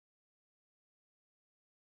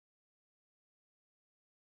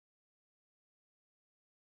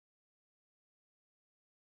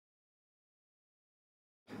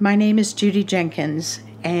My name is Judy Jenkins,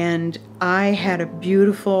 and I had a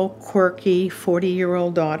beautiful, quirky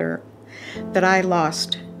 40-year-old daughter that I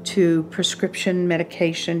lost to prescription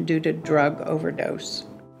medication due to drug overdose.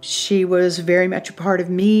 She was very much a part of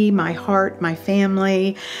me, my heart, my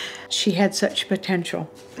family. She had such potential.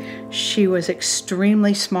 She was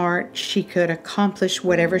extremely smart. She could accomplish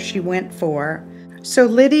whatever she went for. So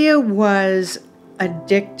Lydia was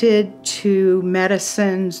addicted to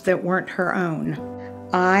medicines that weren't her own.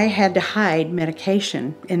 I had to hide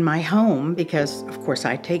medication in my home because, of course,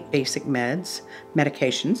 I take basic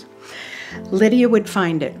medications. Lydia would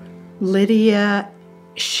find it. Lydia,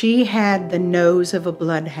 she had the nose of a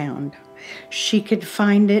bloodhound. She could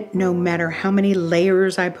find it no matter how many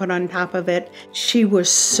layers I put on top of it. She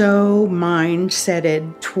was so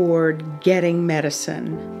mind-setted toward getting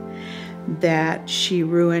medicine that she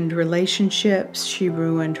ruined relationships, she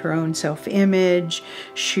ruined her own self-image,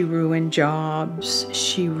 she ruined jobs,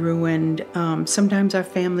 she ruined sometimes our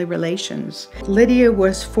family relations. Lydia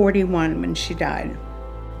was 41 when she died.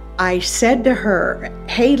 I said to her,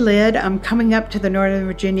 "Hey Lyd, I'm coming up to the Northern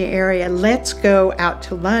Virginia area. Let's go out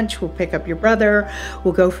to lunch. We'll pick up your brother.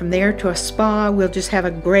 We'll go from there to a spa. We'll just have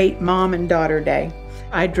a great mom and daughter day."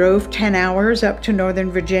 I drove 10 hours up to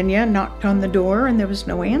Northern Virginia, knocked on the door, and there was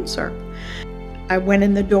no answer. I went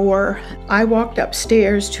in the door. I walked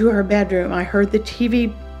upstairs to her bedroom. I heard the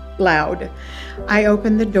TV loud. I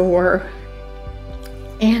opened the door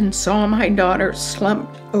and saw my daughter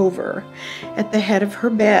slumped over at the head of her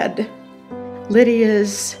bed.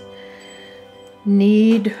 Lydia's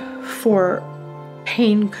need for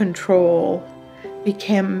pain control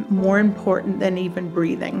became more important than even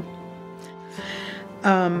breathing.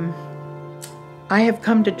 I have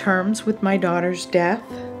come to terms with my daughter's death,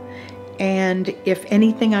 and if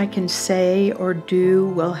anything I can say or do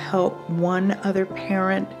will help one other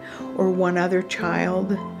parent or one other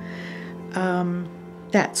child,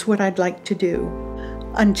 that's what I'd like to do.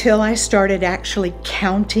 Until I started actually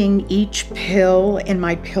counting each pill in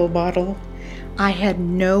my pill bottle, I had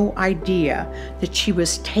no idea that she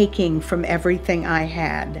was taking from everything I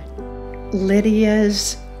had.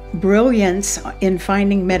 Lydia's brilliance in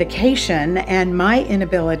finding medication and my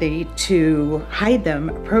inability to hide them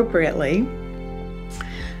appropriately,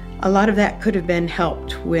 a lot of that could have been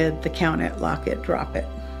helped with the count it, lock it, drop it.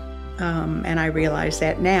 And I realize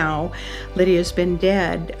that now. Lydia's been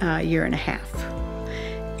dead a year and a half.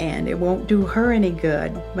 And it won't do her any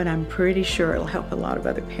good, but I'm pretty sure it'll help a lot of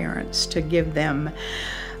other parents to give them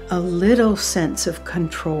a little sense of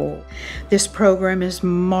control. This program is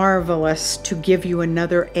marvelous to give you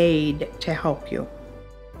another aid to help you.